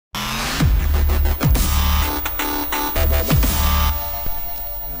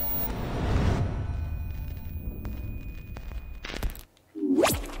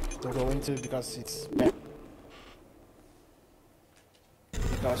into because it's bad.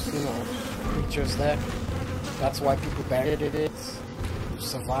 Because, you know, creatures there. That's why people buried it to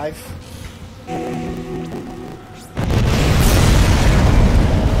survive.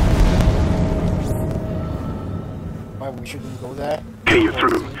 Why we shouldn't go there? Okay, you're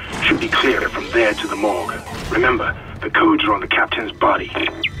through. Should be clear from there to the morgue. Remember, the codes are on the captain's body.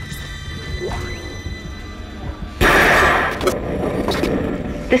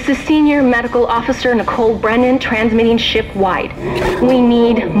 This is Senior Medical Officer Nicole Brennan transmitting ship-wide. We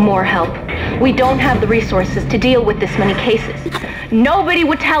need more help. We don't have the resources to deal with this many cases. Nobody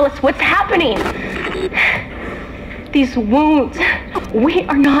would tell us what's happening. These wounds, we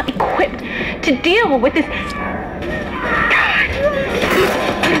are not equipped to deal with this.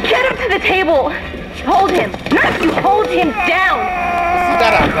 Get him to the table. Hold him. Nurse, you hold him down. Isn't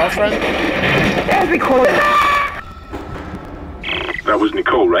that our girlfriend? And record. That was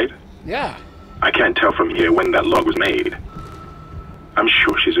Nicole, right? Yeah. I can't tell from here when that log was made. I'm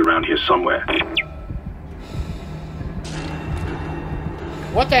sure she's around here somewhere.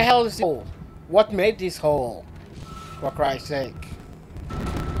 What the hell is this hole? What made this hole? For Christ's sake.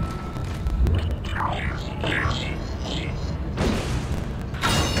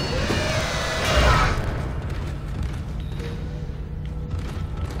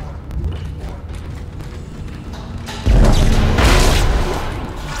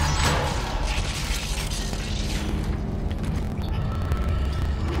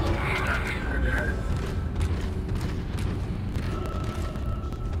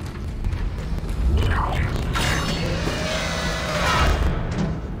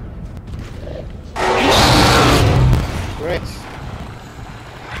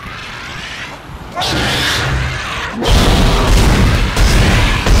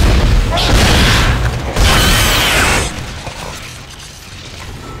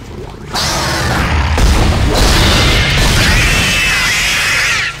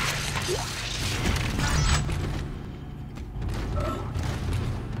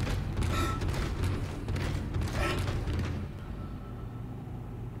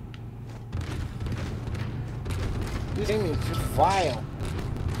 This thing is just vile.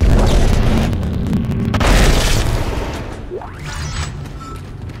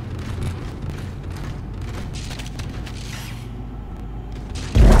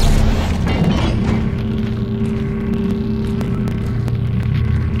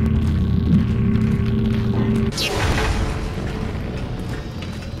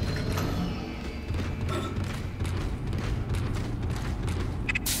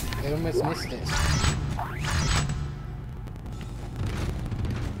 I almost missed this.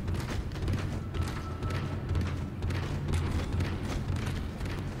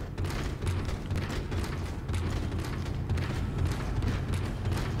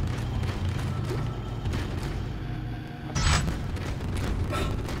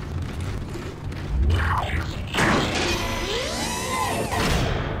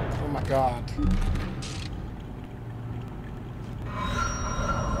 Oh my god.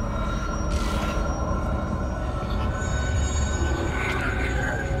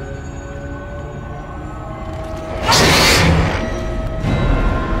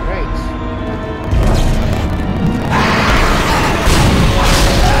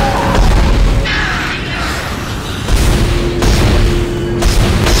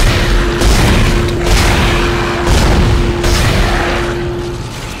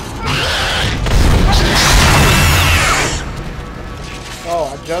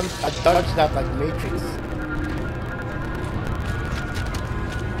 I dodged that like Matrix.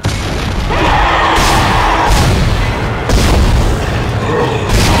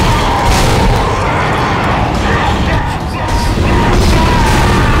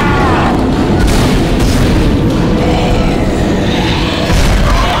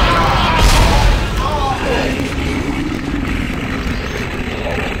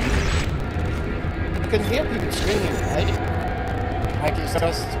 You can hear people screaming, right? Like it's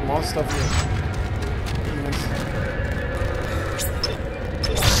just most of you humans.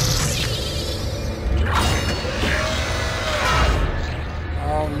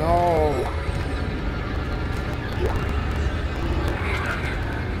 Oh no!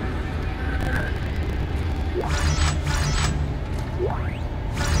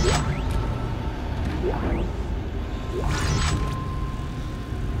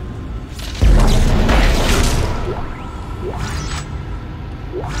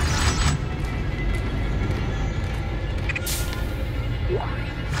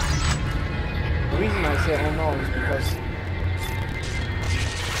 The reason I say oh no is because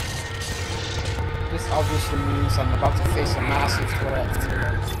this obviously means I'm about to face a massive threat.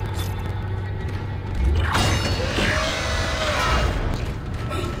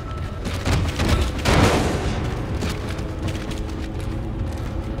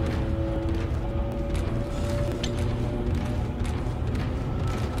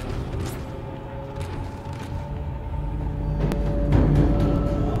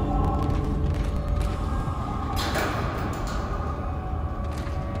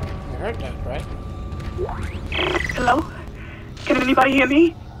 anybody hear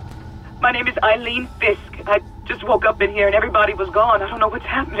me? My name is Eileen Fisk. I just woke up in here and everybody was gone. I don't know what's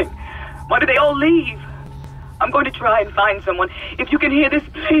happening. Why did they all leave? I'm going to try and find someone. If you can hear this,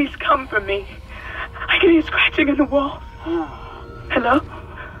 please come for me. I can hear scratching in the walls. Hello?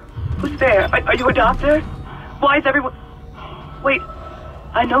 Who's there? Are you a doctor? Why is everyone... Wait,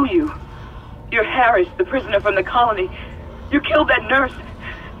 I know you. You're Harris, the prisoner from the colony. You killed that nurse.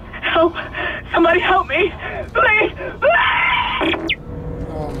 Help! Somebody help me! Please! Please!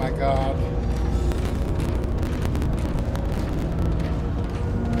 Oh my god.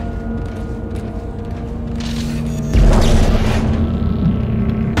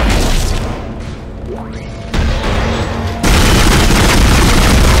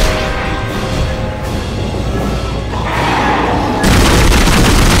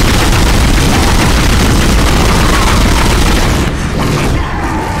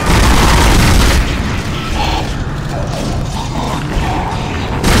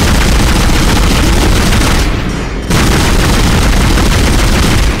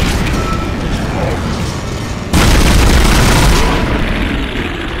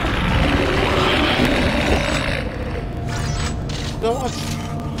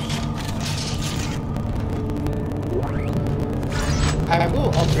 I will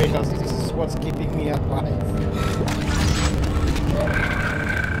upgrade us. This is what's keeping me alive.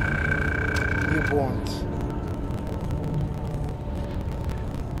 Newborns.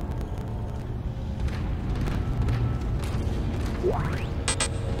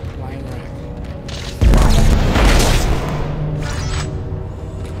 Line rack.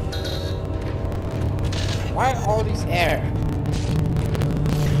 Why all this air?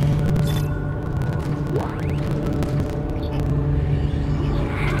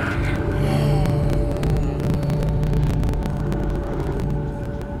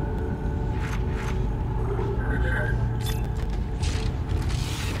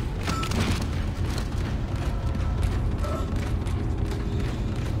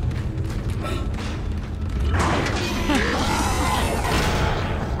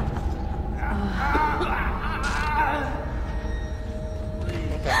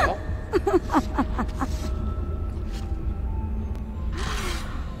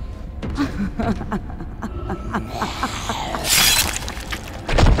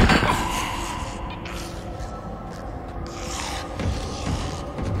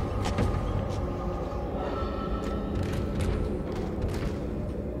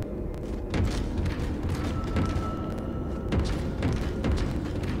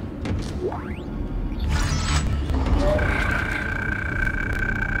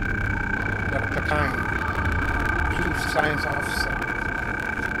 Science officer.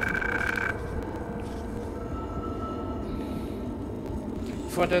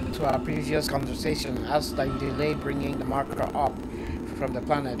 Further to our previous conversation, as that you delayed bringing the marker up from the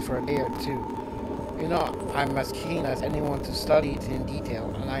planet for a day or two. You know, I'm as keen as anyone to study it in detail,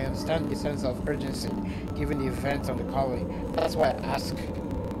 and I understand the sense of urgency given the events on the colony. That's why I ask.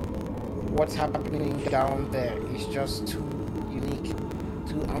 What's happening down there is just too unique,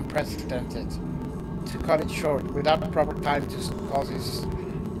 too unprecedented. To cut it short, without proper time to causes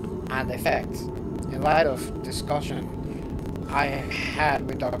and effects. In light of discussion I had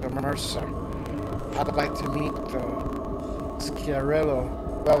with Dr. Mercer, I'd like to meet the Scarello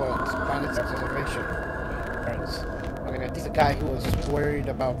Welland Planet Observation. Okay, this is the guy who was worried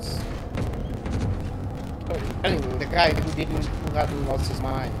about... anyway, the guy who hadn't lost his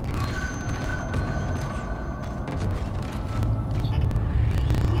mind.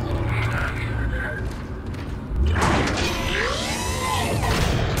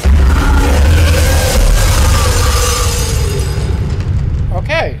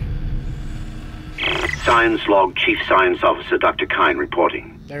 Okay. Science Log Chief Science Officer Dr. Kine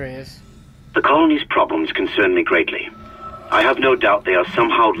reporting. There he is. The colony's problems concern me greatly. I have no doubt they are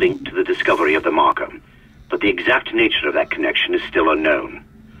somehow linked to the discovery of the marker, but the exact nature of that connection is still unknown.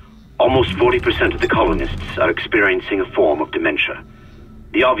 Almost 40% of the colonists are experiencing a form of dementia.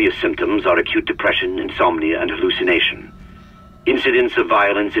 The obvious symptoms are acute depression, insomnia, and hallucination. Incidents of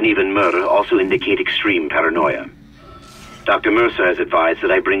violence and even murder also indicate extreme paranoia. Dr. Mercer has advised that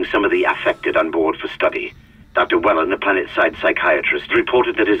I bring some of the affected on board for study. Dr. Wellen, the planet-side psychiatrist,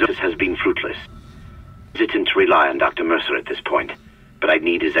 reported that his office has been fruitless. I'm hesitant to rely on Dr. Mercer at this point, but I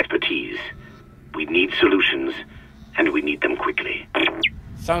need his expertise. We need solutions, and we need them quickly.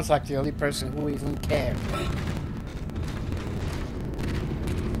 Sounds like the only person who even cared.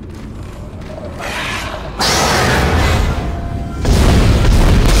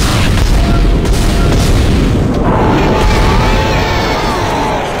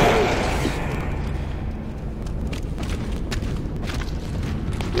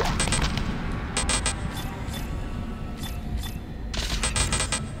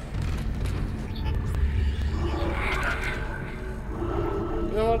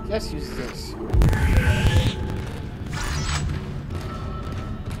 Let's use this. We're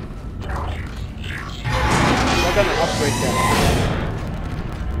gonna upgrade that.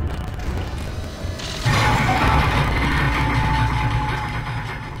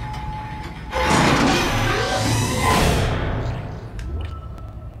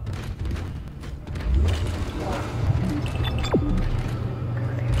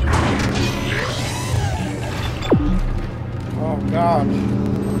 Oh God.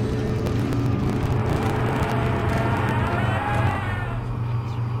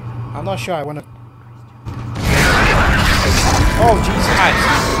 I'm not sure I want to. Oh, Jesus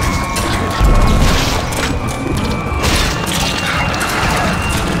Christ.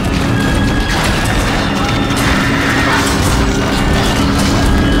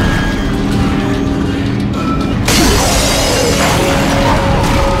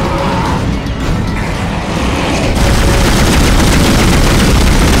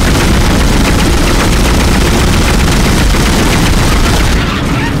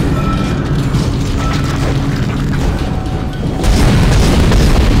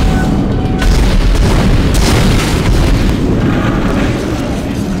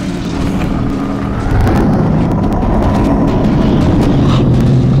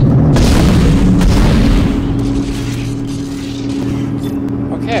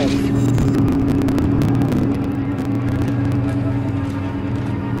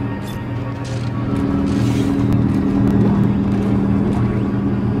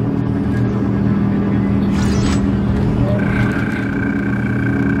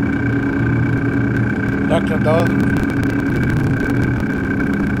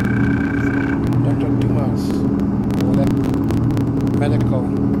 Dr. Dumas, medical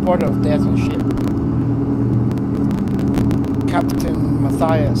reporter of death on ship. Captain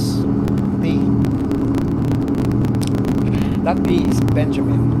Matthias B. That B is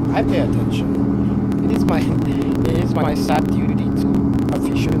Benjamin. I pay attention. It is my sad duty to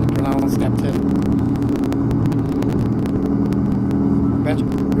officially pronounce Captain.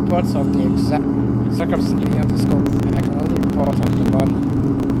 Benjamin reports of the exact circumstances of the scope. I can only report on the body.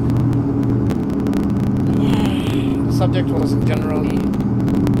 The subject was in generally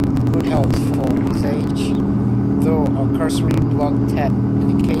good health for his age, though a cursory blood test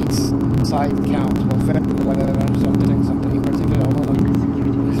indicates side count was very whatever something in particular, although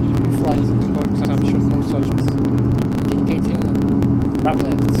his flight for exam should no such indicating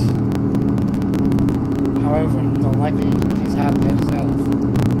ratlets. However, it's unlikely he's had men's health.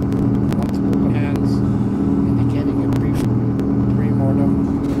 Multiple hands indicating a brief pre-mortem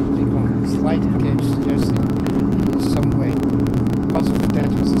slight cage suggesting in some way cause of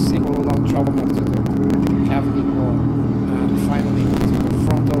death was a single long trauma to the cavity wall and finally to the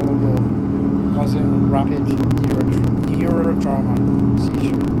frontal lobe, causing rapid neurotrauma,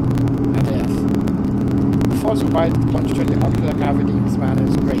 seizure, and death. The force provided to puncture the ocular cavity in this manner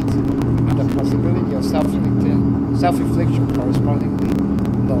is great, and the possibility of self-infliction correspondingly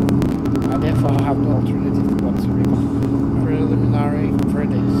low. I therefore have no alternative but to record preliminary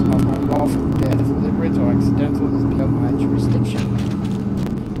verdicts of unlawful death, deliberate or accidental, is beyond my jurisdiction.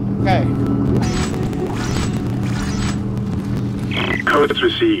 Okay. Codes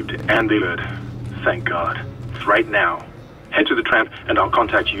received and delivered. Thank God. Right now. Head to the tramp and I'll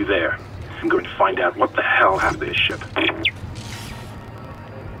contact you there. I'm going to find out what the hell happened to this ship.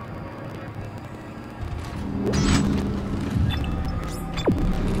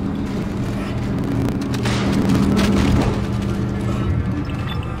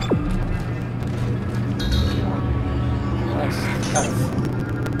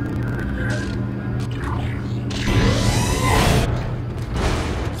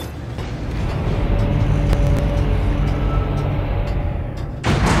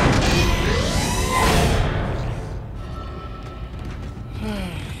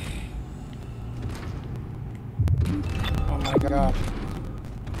 God.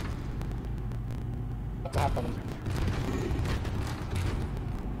 What happened?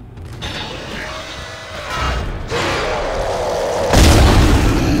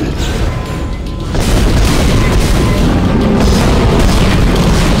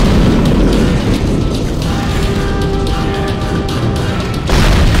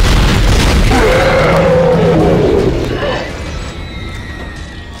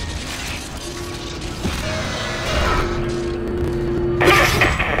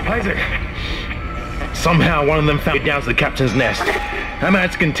 Somehow one of them found it down to the captain's nest. I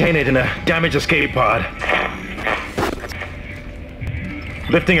managed to contain it in a damaged escape pod.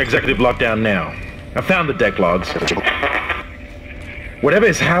 Lifting executive lockdown now. I found the deck logs. Whatever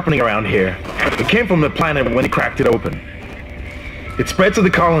is happening around here, it came from the planet when he cracked it open. It spread to the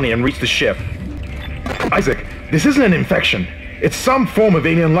colony and reached the ship. Isaac, this isn't an infection. It's some form of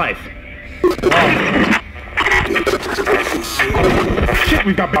alien life. Shit,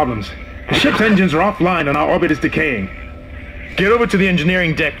 we've got problems. The ship's engines are offline and our orbit is decaying. Get over to the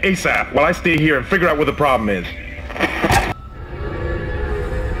engineering deck ASAP while I stay here and figure out what the problem is.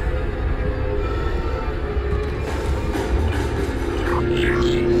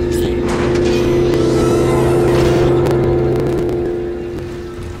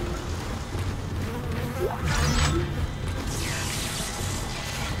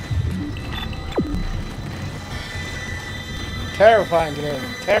 Terrifying game.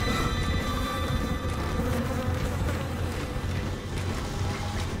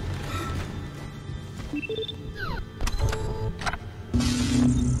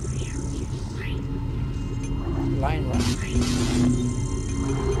 Line run.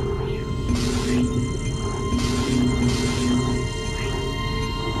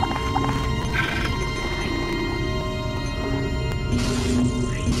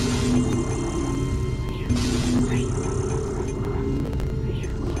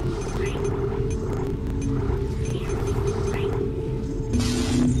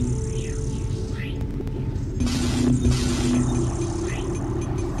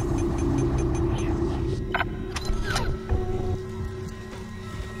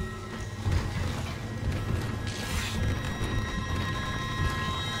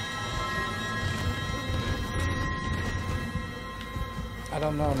 I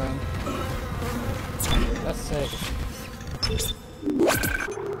don't know, man. Let's see.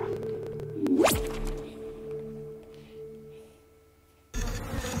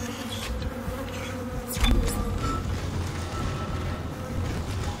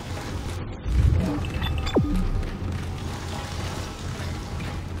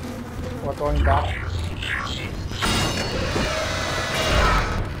 We're going back.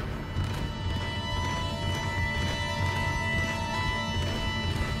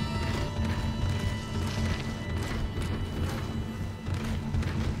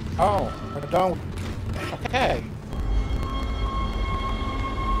 Oh, we're done. Okay.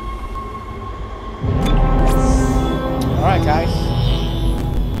 Alright, guys.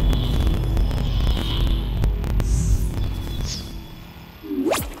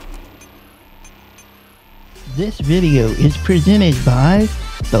 This video is presented by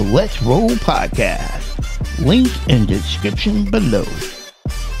the Let's Roll Podcast. Link in description below.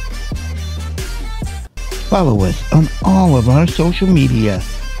 Follow us on all of our social media.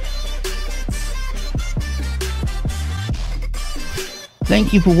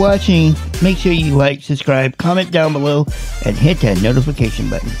 Thank you for watching. Make sure you like, subscribe, comment down below, and hit that notification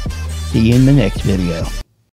button. See you in the next video.